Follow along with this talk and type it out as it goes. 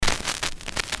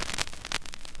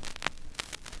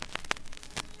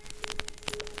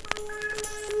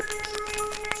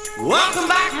Welcome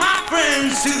back, my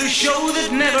friends, to the show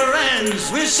that never ends.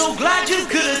 We're so glad you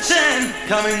could attend.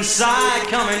 Come inside,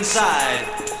 come inside.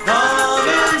 Come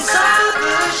inside,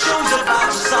 the show's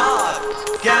about to start.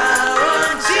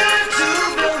 Guaranteed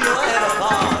to blow your head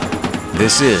apart.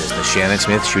 This is the Shannon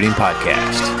Smith Shooting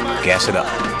Podcast. Gas it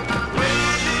up.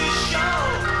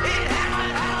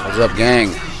 What's up, gang?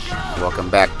 Welcome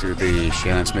back to the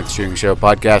Shannon Smith Shooting Show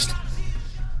podcast.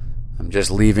 I'm just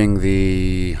leaving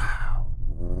the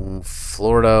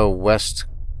Florida West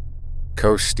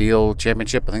Coast Steel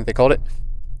Championship, I think they called it.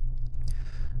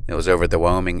 It was over at the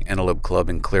Wyoming Antelope Club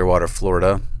in Clearwater,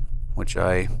 Florida, which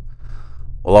I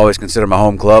will always consider my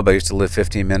home club. I used to live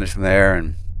 15 minutes from there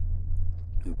and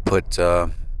put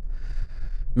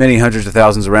many hundreds of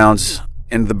thousands of rounds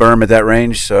into the berm at that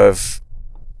range, so I've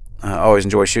always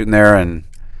enjoyed shooting there, and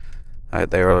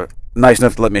they were nice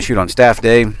enough to let me shoot on staff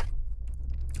day,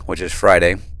 which is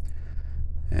Friday.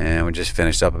 And we just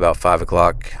finished up about 5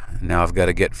 o'clock. Now I've got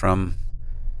to get from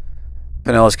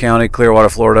Pinellas County, Clearwater,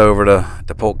 Florida, over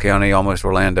to Polk County, almost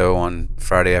Orlando, on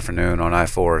Friday afternoon on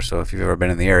I-4. So if you've ever been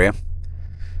in the area,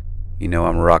 you know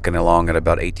I'm rocking along at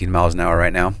about 18 miles an hour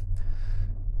right now.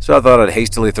 So I thought I'd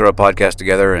hastily throw a podcast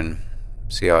together and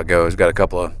see how it goes. Got a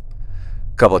couple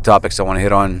of topics I want to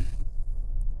hit on.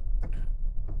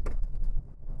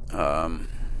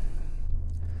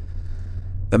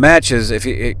 The match is, if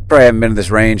you probably haven't been to this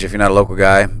range, if you're not a local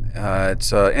guy,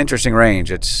 it's an interesting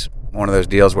range. It's one of those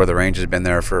deals where the range has been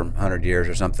there for 100 years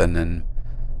or something and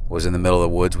was in the middle of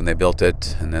the woods when they built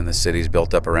it, and then the city's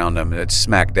built up around them. It's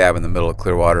smack dab in the middle of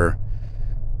Clearwater,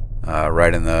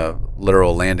 right in the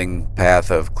literal landing path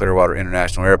of Clearwater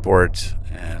International Airport,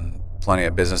 and plenty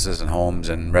of businesses and homes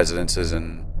and residences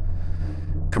and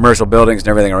commercial buildings and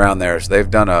everything around there. So they've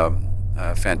done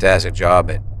a fantastic job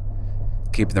at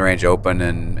keeping the range open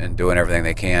and doing everything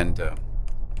they can to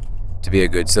be a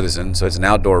good citizen. So it's an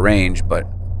outdoor range, but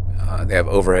they have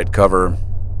overhead cover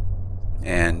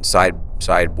and side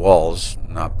walls,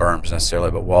 not berms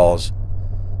necessarily, but walls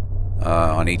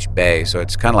on each bay. So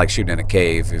it's kind of like shooting in a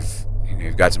cave.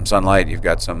 You've got some sunlight, you've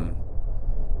got some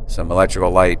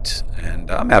electrical light, and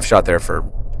I've shot there for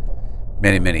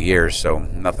many years, so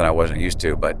nothing I wasn't used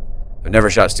to, but I've never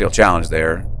shot Steel Challenge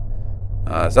there.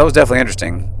 So that was definitely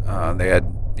interesting.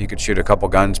 You could shoot a couple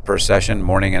guns per session,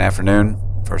 morning and afternoon.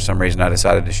 For some reason, I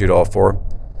decided to shoot all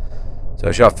 4. So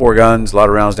I shot 4 guns, a lot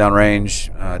of rounds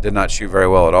downrange. Did not shoot very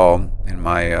well at all, in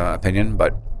my opinion.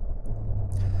 But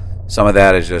some of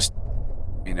that is just,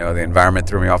 the environment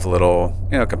threw me off a little,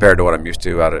 compared to what I'm used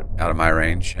to out of my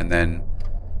range. And then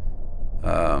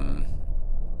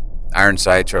iron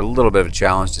sights are a little bit of a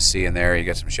challenge to see in there. You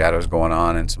get some shadows going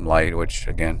on and some light, which,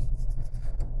 again,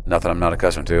 nothing I'm not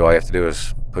accustomed to. All you have to do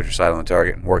is put your sight on the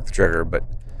target and work the trigger, but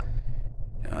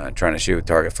trying to shoot with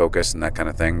target focus and that kind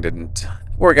of thing didn't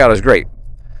work out as great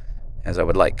as I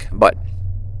would like. But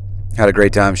had a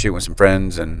great time shooting with some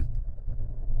friends and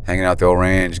hanging out the old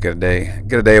range. Get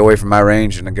a day away from my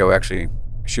range and then go actually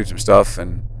shoot some stuff.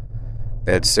 And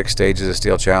they had 6 stages of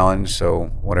Steel Challenge, so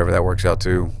whatever that works out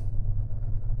to,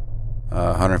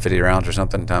 150 rounds or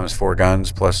something times 4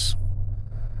 guns plus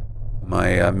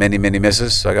my many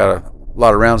misses. So I got a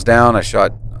lot of rounds down. I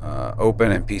shot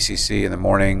open and PCC in the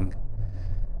morning,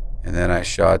 and then I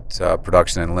shot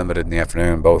production and limited in the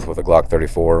afternoon, both with a Glock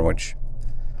 34, which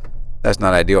that's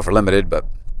not ideal for limited, but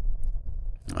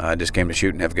I just came to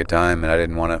shoot and have a good time, and I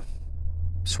didn't want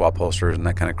to swap holsters and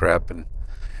that kind of crap, and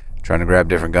trying to grab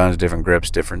different guns, different grips,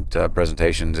 different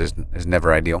presentations is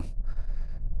never ideal.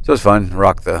 So it was fun.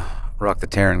 Rock the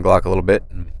Terran Glock a little bit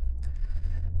and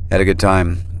had a good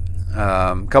time.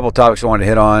 A couple of topics I wanted to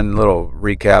hit on, a little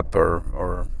recap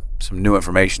or some new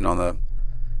information on the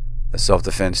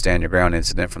self-defense stand your ground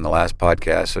incident from the last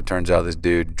podcast. So it turns out this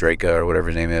dude, Draka or whatever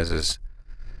his name is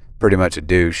pretty much a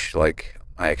douche, like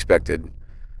I expected.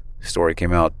 Story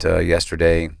came out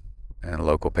yesterday in a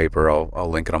local paper. I'll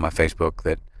link it on my Facebook,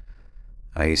 that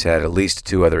he's had at least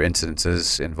 2 other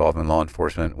incidences involving law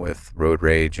enforcement with road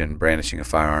rage and brandishing a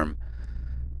firearm.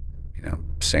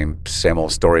 Same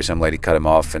old story. Some lady cut him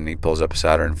off, and he pulls up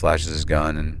beside her and flashes his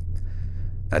gun, and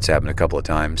that's happened a couple of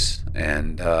times.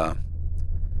 And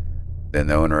then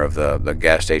the owner of the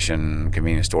gas station,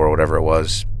 convenience store, whatever it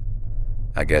was,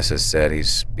 I guess has said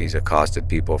he's accosted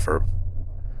people for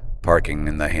parking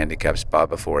in the handicapped spot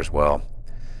before as well.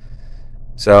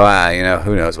 So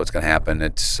who knows what's going to happen.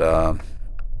 It's I'm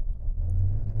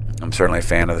certainly a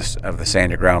fan of the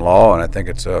stand your ground law, and I think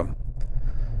it's a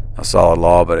solid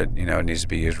law, but it needs to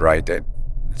be used right. That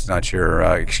it's not your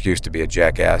excuse to be a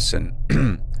jackass, and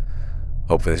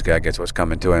hopefully this guy gets what's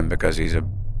coming to him, because he's a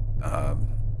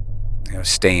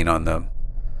stain on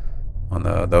on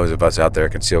those of us out there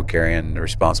concealed carrying, the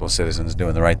responsible citizens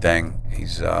doing the right thing.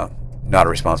 He's not a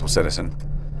responsible citizen,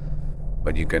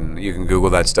 but you can Google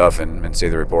that stuff and see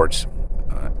the reports.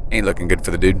 Ain't looking good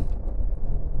for the dude.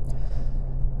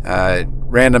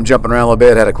 Random jumping around a little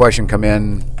bit. Had a question come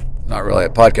in, not really a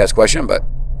podcast question, but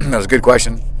it was a good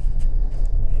question,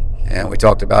 and we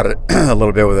talked about it a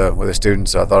little bit with a student.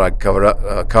 So I thought I'd cover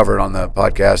it on the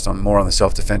podcast, more on the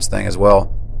self-defense thing as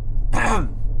well.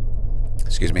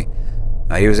 Excuse me.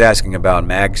 He was asking about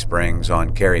mag springs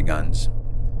on carry guns,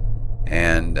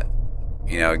 and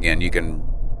again, you can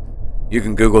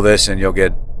Google this and you'll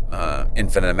get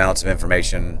infinite amounts of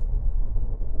information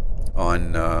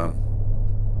on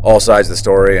all sides of the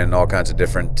story and all kinds of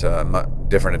different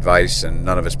advice, and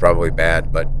none of it's probably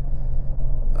bad. But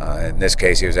in this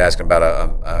case, he was asking about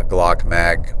a Glock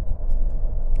mag,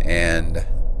 and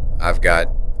I've got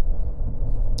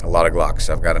a lot of Glocks.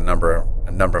 I've got a number of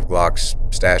Glocks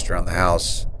stashed around the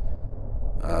house.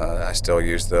 I still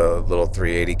use the little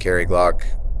 380 carry Glock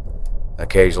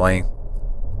occasionally.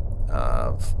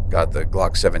 I've got the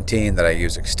Glock 17 that I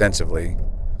use extensively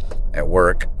at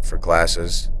work for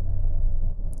classes.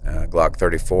 Glock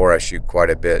 34 I shoot quite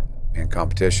a bit in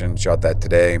competition. Shot that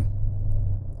today.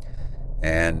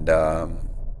 And so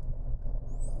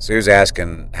he was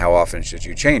asking how often should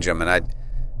you change them, and I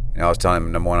was telling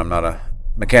him, number one, I'm not a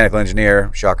mechanical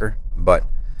engineer, shocker, but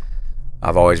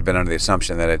I've always been under the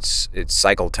assumption that it's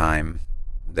cycle time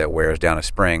that wears down a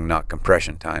spring, not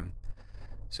compression time.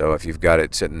 So if you've got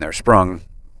it sitting there sprung,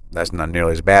 that's not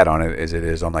nearly as bad on it as it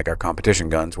is on like our competition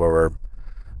guns, where we're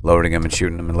loading them and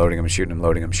shooting them and loading them and shooting them,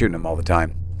 loading them and shooting them all the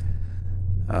time.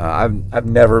 I've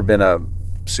never been a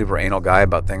super anal guy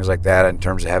about things like that in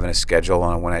terms of having a schedule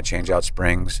on when I change out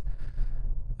springs.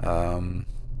 If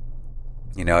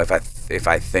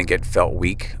I think it felt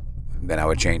weak, then I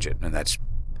would change it, and that's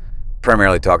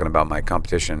primarily talking about my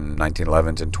competition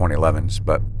 1911s and 2011s.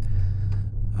 But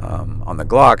on the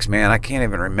Glocks, man, I can't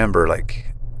even remember,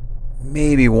 like,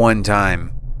 maybe one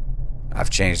time I've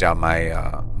changed out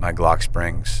my my Glock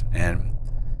springs, and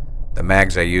the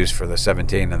mags I use for the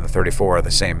 17 and the 34 are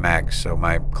the same mags. So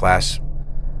my class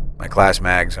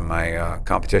mags and my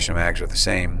competition mags are the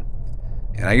same,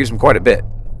 and I use them quite a bit.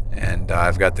 And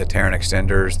I've got the Terran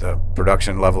extenders, the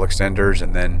production level extenders,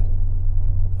 and then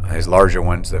his larger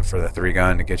ones that for the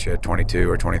 3-gun to get you a 22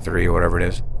 or 23 or whatever it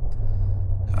is.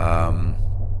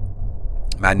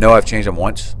 I know I've changed them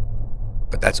once,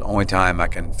 but that's the only time I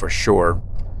can for sure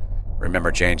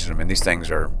remember changing them. And these things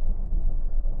are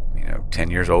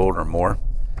 10 years old or more.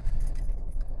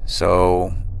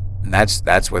 So, and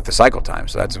that's with the cycle time.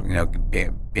 So that's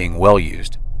being well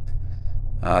used.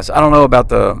 So I don't know about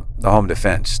the home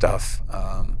defense stuff.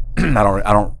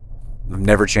 I've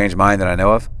never changed mine that I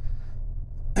know of.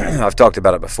 I've talked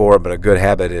about it before, but a good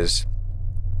habit is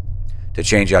to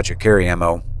change out your carry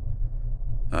ammo,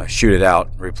 shoot it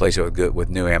out, replace it with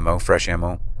new ammo, fresh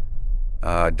ammo,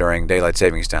 during daylight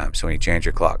savings time. So when you change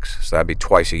your clocks, so that'd be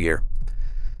twice a year.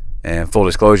 And full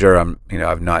disclosure,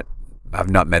 I've not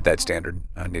met that standard.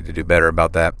 I need to do better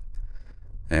about that.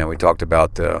 And we talked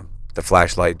about the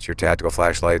flashlights, your tactical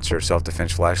flashlights or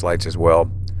self-defense flashlights as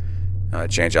well.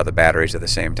 Change out the batteries at the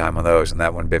same time on those, and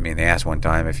that one bit me in the ass one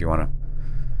time. If you want to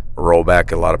roll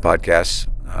back a lot of podcasts,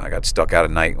 I got stuck out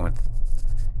at night with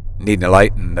needing a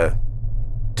light, and the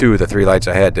 2 of the 3 lights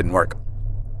I had didn't work.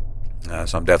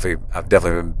 So I've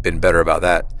definitely been better about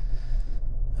that.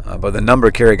 But the number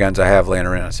of carry guns I have laying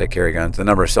around, the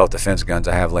number of self-defense guns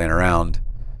I have laying around,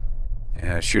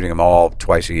 shooting them all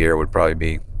twice a year would probably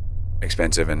be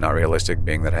expensive and not realistic,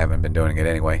 being that I haven't been doing it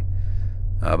anyway.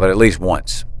 But at least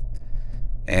once.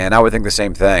 And I would think the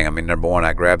same thing. I mean, number one,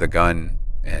 I grab the gun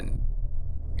and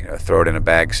throw it in a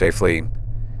bag safely,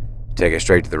 take it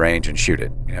straight to the range and shoot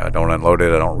it. I don't unload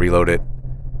it, I don't reload it.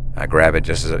 I grab it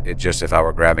just if I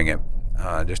were grabbing it,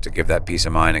 just to give that peace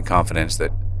of mind and confidence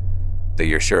that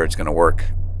you're sure it's going to work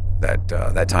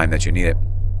that time that you need it.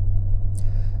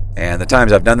 And the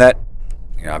times I've done that,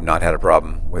 I've not had a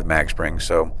problem with mag springs.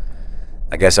 So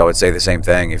I guess I would say the same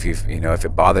thing. If if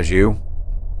it bothers you,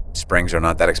 springs are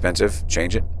not that expensive,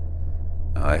 change it.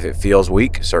 If it feels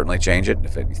weak, certainly change it.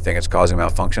 If you think it's causing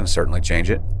malfunction, certainly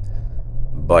change it.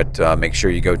 But make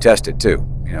sure you go test it too.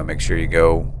 Make sure you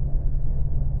go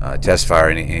test fire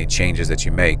any changes that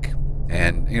you make.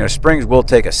 And springs will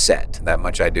take a set. That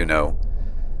much I do know.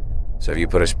 So if you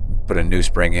put a new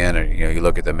spring in, or you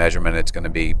look at the measurement, it's going to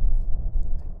be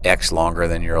X longer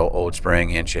than your old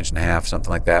spring, inch and a half, something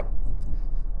like that.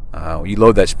 You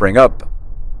load that spring up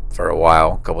for a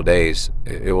while, a couple days,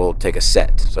 it will take a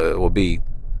set. So it will be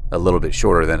a little bit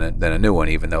shorter than a new one,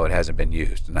 even though it hasn't been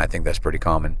used. And I think that's pretty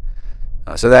common.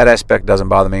 So that aspect doesn't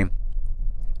bother me.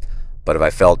 But if I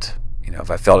felt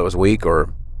it was weak,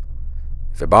 or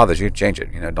if it bothers you, change it.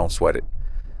 Don't sweat it.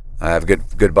 I have a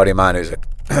good buddy of mine who's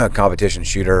a competition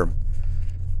shooter,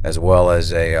 as well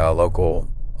as a local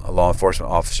law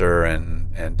enforcement officer,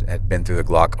 and had been through the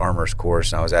Glock Armors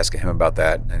course. And I was asking him about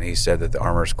that, and he said that the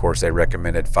Armors course, they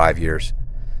recommended 5 years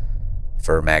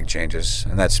for mag changes,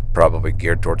 and that's probably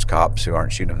geared towards cops who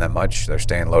aren't shooting them that much. They're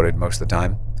staying loaded most of the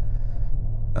time.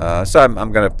 So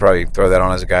I'm going to probably throw that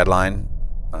on as a guideline.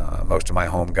 Most of my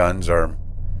home guns are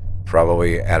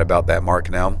probably at about that mark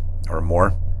now, or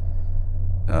more.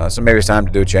 So maybe it's time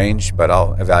to do a change, but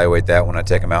I'll evaluate that when I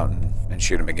take them out and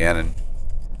shoot them again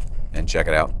and check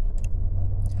it out.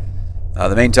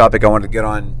 The main topic I wanted to get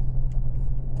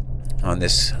on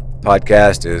this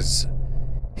podcast is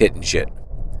hitting shit.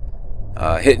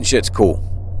 Hitting shit's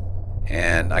cool,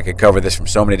 and I could cover this from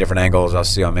so many different angles. I'll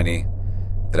see how many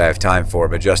that I have time for,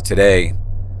 but just today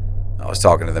I was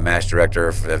talking to the match director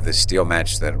of this steel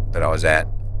match that I was at,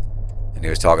 and he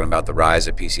was talking about the rise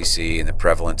of PCC and the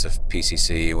prevalence of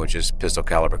PCC, which is pistol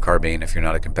caliber carbine if you're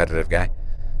not a competitive guy.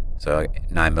 So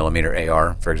 9mm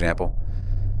AR, for example.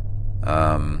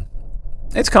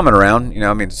 It's coming around.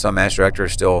 Some match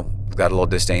directors still got a little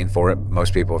disdain for it.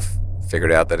 Most people have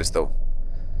figured out that it's the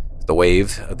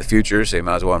wave of the future, so you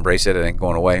might as well embrace it. It ain't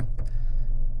going away.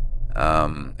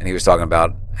 And he was talking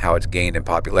about how it's gained in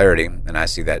popularity, and I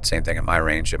see that same thing in my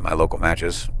range at my local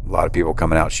matches. A lot of people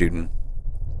coming out shooting.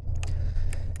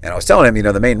 And I was telling him,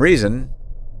 the main reason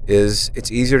is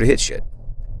it's easier to hit shit.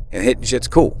 And hitting shit's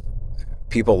cool.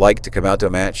 People like to come out to a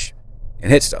match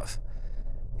and hit stuff.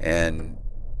 And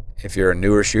if you're a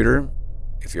newer shooter,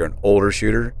 if you're an older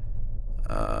shooter,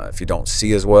 if you don't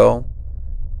see as well,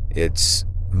 it's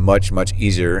much, much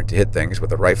easier to hit things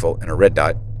with a rifle and a red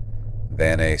dot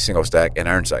than a single stack and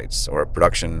iron sights, or a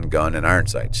production gun and iron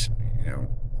sights.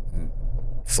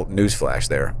 Newsflash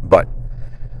there. But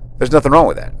there's nothing wrong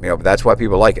with that. That's why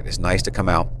people like it. It's nice to come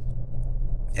out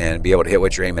and be able to hit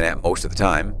what you're aiming at most of the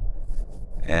time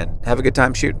and have a good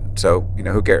time shooting. So,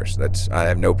 who cares? I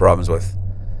have no problems with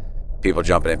people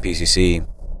jumping in PCC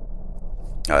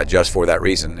just for that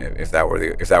reason, if that were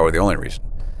the only reason.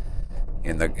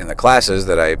 In the classes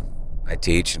that I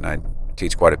teach, and I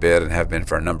teach quite a bit and have been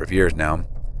for a number of years now,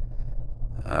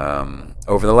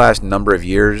 over the last number of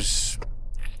years,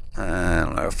 I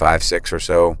don't know, 5, 6 or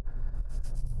so,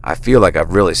 I feel like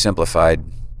I've really simplified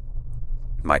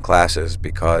my classes,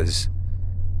 because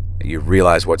you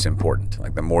realize what's important.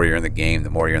 Like, the more you're in the game, the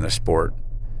more you're in the sport.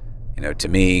 To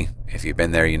me, if you've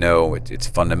been there, it's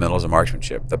fundamentals of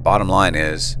marksmanship. The bottom line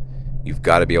is you've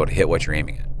got to be able to hit what you're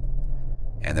aiming at.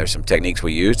 And there's some techniques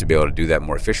we use to be able to do that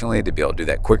more efficiently, to be able to do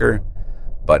that quicker.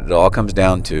 But it all comes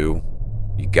down to,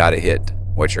 you got to hit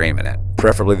what you're aiming at,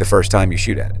 preferably the first time you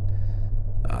shoot at it.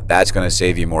 That's going to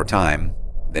save you more time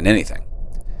than anything.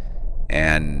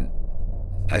 And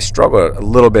I struggle a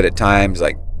little bit at times,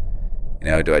 like,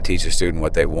 do I teach a student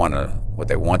what they want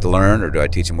to learn, or do I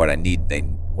teach them what I need,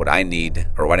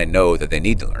 or what I know that they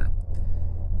need to learn?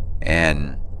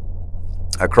 And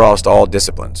across all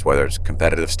disciplines, whether it's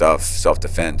competitive stuff,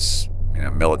 self-defense,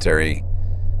 military,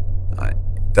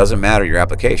 doesn't matter your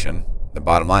application. The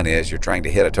bottom line is you're trying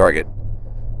to hit a target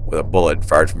with a bullet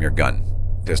fired from your gun,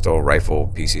 pistol,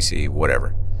 rifle, PCC,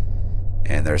 whatever.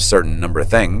 And there's a certain number of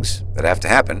things that have to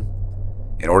happen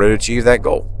in order to achieve that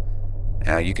goal.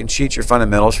 Now, you can cheat your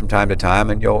fundamentals from time to time,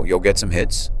 and you'll get some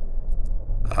hits.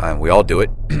 And we all do it,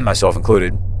 myself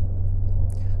included.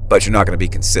 But you're not going to be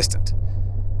consistent.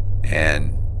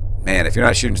 And man, if you're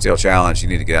not shooting Steel Challenge, you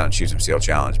need to get out and shoot some Steel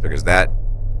Challenge, because that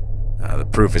the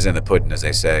proof is in the pudding, as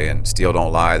they say, and steel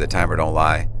don't lie, the timer don't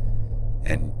lie.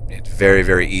 And it's very,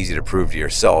 very easy to prove to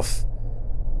yourself.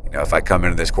 If I come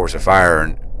into this course of fire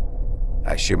and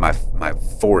I shoot my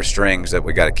 4 strings that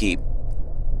we got to keep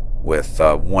with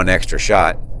 1 extra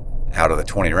shot out of the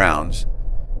 20 rounds,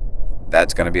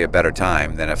 that's going to be a better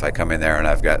time than if I come in there and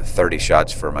I've got 30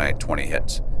 shots for my 20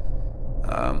 hits.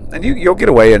 And you'll get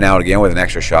away now and again with an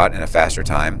extra shot and a faster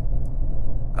time.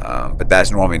 But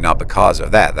that's normally not because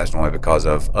of that. That's normally because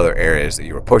of other areas that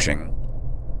you were pushing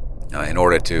in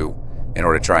order to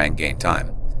try and gain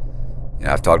time.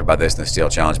 I've talked about this in the Steel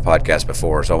Challenge podcast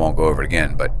before, so I won't go over it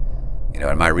again. But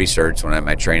in my research, when I had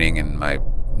my training and my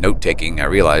note taking, I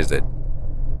realized that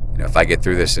if I get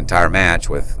through this entire match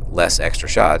with less extra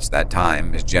shots, that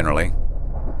time is generally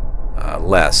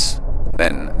less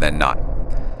than not.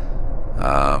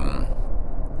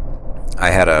 I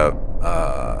had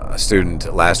a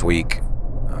student last week,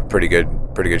 a pretty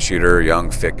good shooter,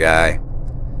 young, fit guy,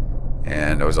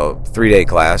 and it was a 3-day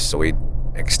class, so we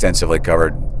extensively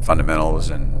covered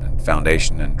fundamentals and and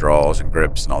foundation and draws and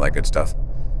grips and all that good stuff.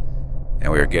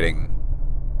 And we were getting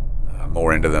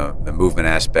more into the movement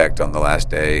aspect on the last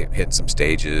day, hitting some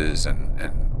stages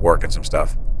and working some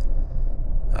stuff.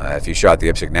 If you shot the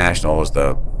IPSC Nationals,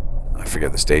 I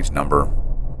forget the stage number,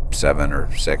 7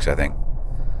 or 6, I think.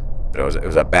 But it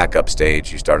was a backup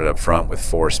stage. You started up front with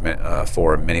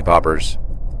four mini poppers,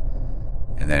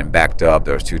 and then backed up.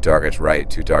 There was 2 targets right,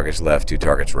 2 targets left, 2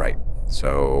 targets right.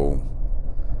 So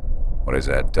what is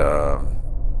that?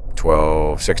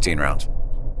 16 rounds.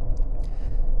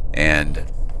 And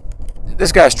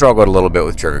this guy struggled a little bit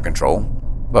with trigger control,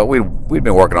 but we'd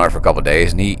been working on it for a couple of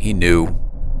days, and he knew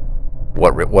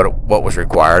what was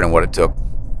required and what it took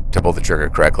to pull the trigger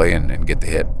correctly and get the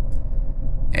hit.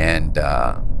 And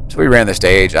so we ran the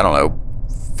stage, I don't know,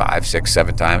 5, 6,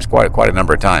 7 times, quite a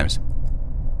number of times.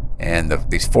 And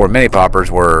these 4 mini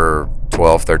poppers were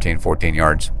 12, 13, 14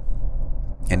 yards,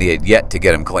 and he had yet to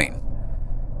get them clean.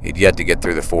 He'd yet to get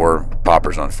through the 4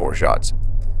 poppers on 4 shots.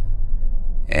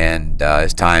 And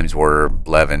his times were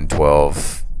 11,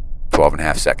 12 and a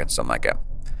half seconds, something like that.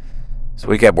 So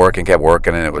we kept working,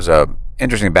 and it was a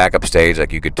interesting backup stage.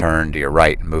 Like, you could turn to your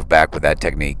right and move back with that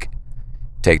technique,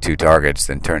 take 2 targets,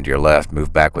 then turn to your left,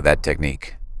 move back with that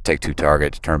technique, take 2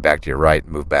 targets, turn back to your right,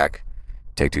 move back,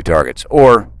 take 2 targets.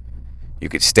 Or you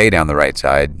could stay down the right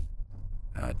side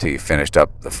till you finished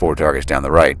up the 4 targets down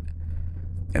the right,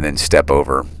 and then step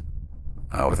over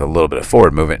with a little bit of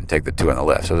forward movement and take the 2 on the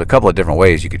left. So there's a couple of different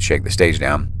ways you could shake the stage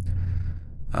down.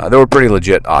 There were pretty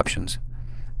legit options.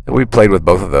 We played with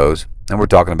both of those, and we're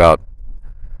talking about,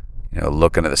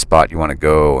 looking at the spot you want to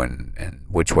go and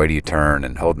which way do you turn,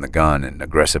 and holding the gun and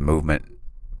aggressive movement,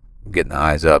 getting the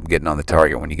eyes up, getting on the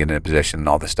target when you get in a position and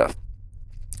all this stuff.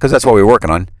 Because that's what we were working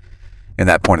on in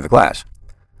that point of the class.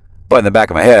 But in the back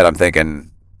of my head, I'm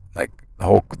thinking, like,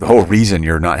 the whole reason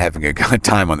you're not having a good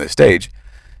time on this stage is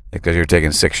because you're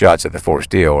taking 6 shots at the forced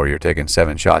deal, or you're taking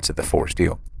 7 shots at the forced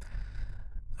deal.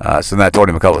 So then I told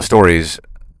him a couple of stories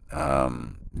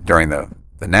during the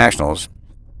Nationals.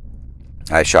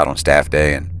 I shot on staff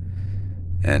day,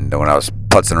 and when I was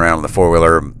putzing around on the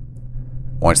 4-wheeler,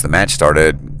 once the match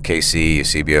started, KC,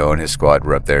 CBO, and his squad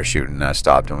were up there shooting, and I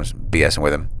stopped and was BSing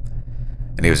with him.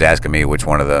 And he was asking me which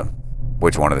one of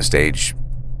the stage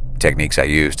techniques I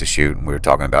used to shoot, and we were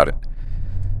talking about it.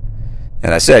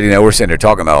 And I said, we're sitting there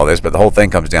talking about all this, but the whole thing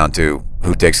comes down to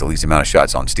who takes the least amount of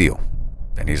shots on steel.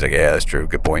 And he's like, yeah, that's true,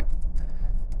 good point.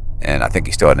 And I think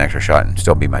he still had an extra shot and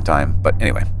still beat my time. But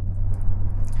anyway,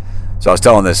 so I was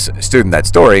telling this student that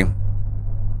story,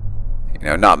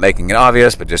 not making it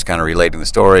obvious, but just kind of relating the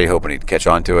story, hoping he'd catch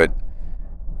on to it.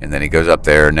 And then he goes up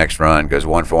there, next run, goes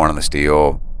 1 for 1 on the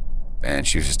steel, and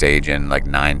shoots the stage in like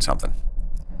 9 something.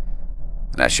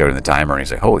 And I showed him the timer, and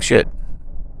he's like, holy shit,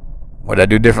 what did I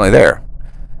do differently there?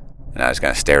 And I just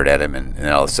kind of stared at him, and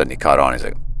then all of a sudden he caught on. He's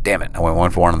like, damn it, I went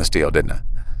 1 for 1 on the steel, didn't I?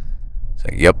 It's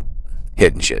like, yep,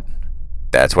 hitting shit.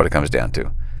 That's what it comes down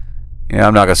to.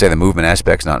 I'm not going to say the movement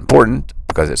aspect's not important,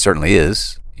 because it certainly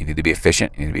is. You need to be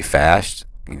efficient, you need to be fast,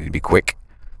 you need to be quick.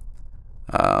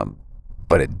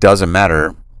 But it doesn't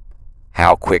matter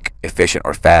how quick, efficient,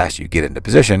 or fast you get into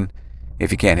position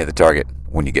if you can't hit the target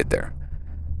when you get there.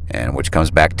 And which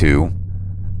comes back to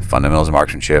fundamentals of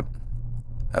marksmanship,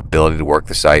 ability to work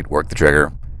the sight, work the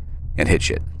trigger, and hit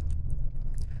shit.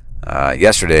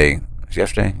 Yesterday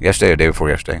or day before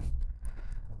yesterday,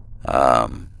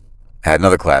 had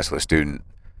another class with a student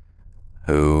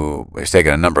who has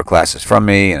taken a number of classes from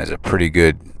me and is a pretty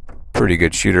good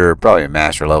shooter, probably a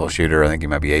master level shooter. I think he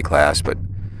might be A class, but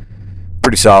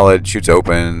pretty solid, shoots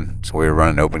open. So we were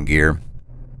running open gear,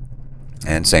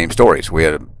 and same stories. We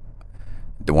had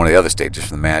one of the other stages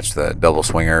from the match, the double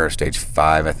swinger, stage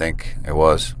 5, I think it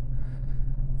was.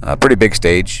 A pretty big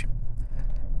stage,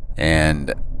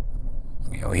 and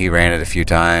he ran it a few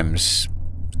times,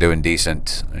 doing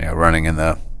decent, running in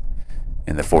the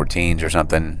 14s or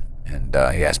something. And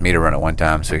he asked me to run it one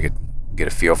time so he could get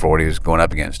a feel for what he was going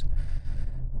up against.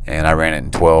 And I ran it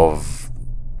in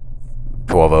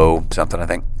 12-0 something, I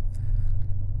think.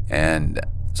 And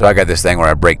so I got this thing where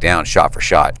I break down shot for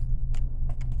shot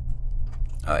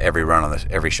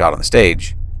every shot on the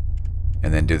stage,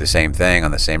 and then do the same thing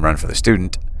on the same run for the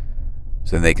student,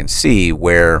 so then they can see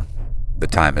where the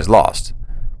time is lost.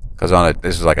 Because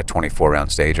this is like a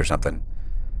 24-round stage or something.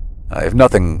 If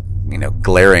nothing,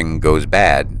 glaring goes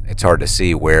bad, it's hard to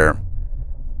see where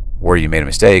you made a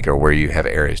mistake or where you have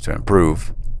areas to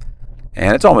improve.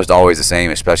 And it's almost always the same,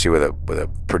 especially with a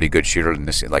pretty good shooter in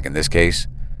this case.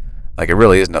 Like, it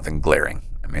really is nothing glaring.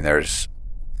 I mean, it's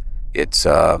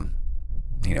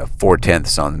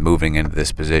 4/10 on moving into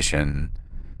this position.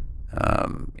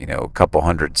 A couple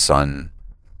hundred sun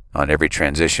on every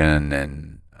transition,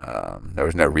 and there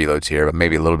was no reloads here, but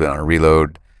maybe a little bit on a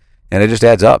reload. And it just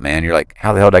adds up, man. You're like,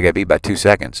 how the hell did I get beat by 2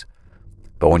 seconds?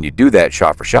 But when you do that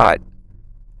shot for shot,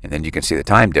 and then you can see the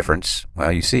time difference,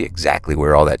 well, you see exactly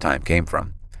where all that time came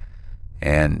from.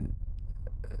 And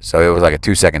so it was like a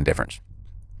 2-second difference.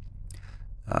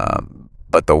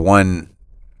 But the one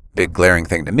big glaring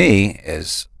thing to me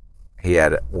is he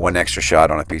had one extra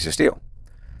shot on a piece of steel.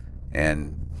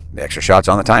 And the extra shot's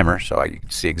on the timer, so you can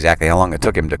see exactly how long it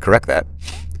took him to correct that.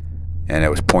 And it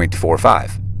was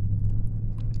 0.45.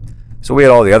 So we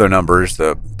had all the other numbers,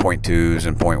 the 0.2s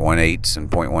and 0.18s and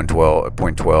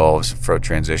 0.12s for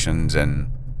transitions,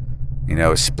 and, you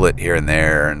know, split here and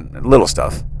there and little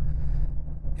stuff.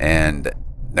 And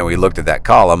then we looked at that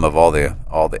column of all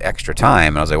the extra time,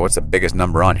 and I was like, what's the biggest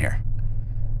number on here?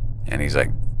 And he's like,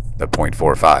 the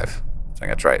 0.45. I was like,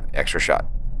 that's right, extra shot.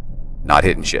 Not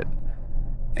hitting shit.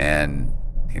 And,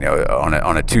 you know, on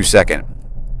a 2-second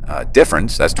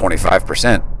difference, that's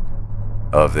 25%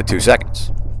 of the 2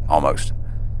 seconds. Almost.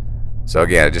 So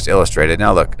again, it just illustrated.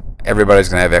 Now look, everybody's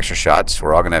going to have extra shots.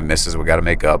 We're all going to have misses we got to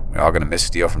make up. We're all going to miss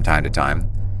steel from time to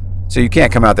time. So you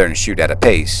can't come out there and shoot at a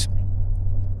pace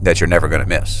that you're never going to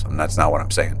miss. And that's not what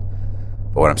I'm saying.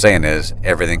 But what I'm saying is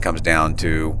everything comes down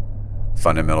to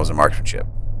fundamentals of marksmanship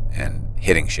and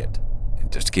hitting shit.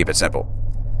 And just to keep it simple.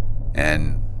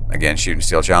 And again, shooting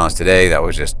Steel Challenge today, that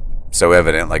was just so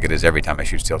evident, like it is every time I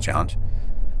shoot Steel Challenge.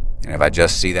 And if I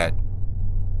just see that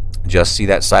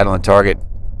sight on the target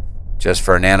just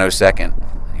for a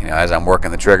nanosecond, you know, as I'm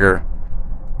working the trigger,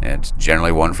 it's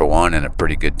generally 1 for 1 and a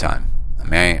pretty good time. I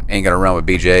mean, I ain't going to run with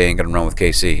BJ, ain't going to run with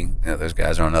KC. You know, those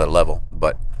guys are on another level,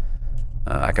 but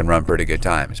I can run pretty good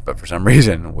times. But for some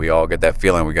reason, we all get that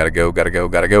feeling we got to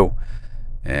go.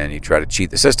 And you try to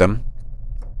cheat the system.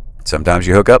 Sometimes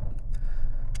you hook up,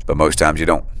 but most times you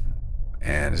don't.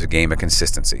 And it's a game of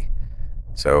consistency.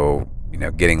 So, you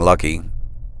know, getting lucky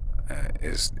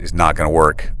is not going to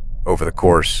work over the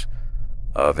course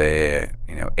of a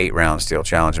 8-round Steel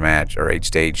Challenge match or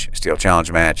 8-stage Steel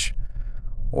Challenge match,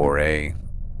 or a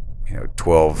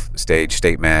 12-stage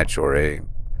state match, or a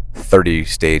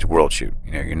 30-stage world shoot.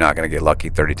 You know, you're not going to get lucky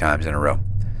 30 times in a row.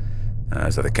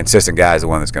 So the consistent guy is the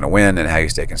one that's going to win, and how you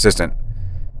stay consistent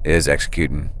is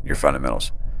executing your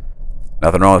fundamentals.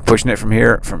 Nothing wrong with pushing it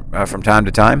from time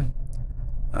to time,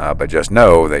 but just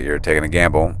know that you're taking a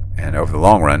gamble, and over the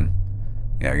long run,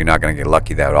 you know, you're not going to get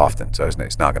lucky that often, so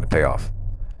it's not going to pay off.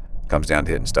 It comes down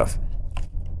to hitting stuff.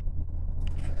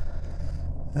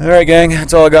 All right, gang,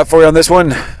 that's all I got for you on this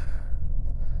one.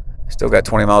 Still got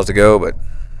 20 miles to go, but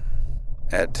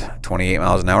at 28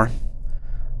 miles an hour.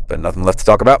 But nothing left to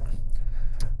talk about.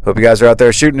 Hope you guys are out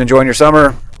there shooting, enjoying your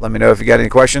summer. Let me know if you got any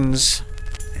questions,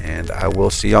 and I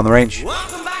will see you on the range.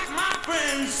 Welcome back, my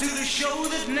friends, to the show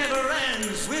that never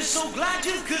ends. We're so glad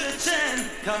you could attend.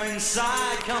 Come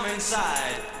inside, come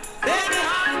inside. There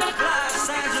behind the glass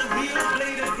stands a real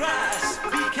blade of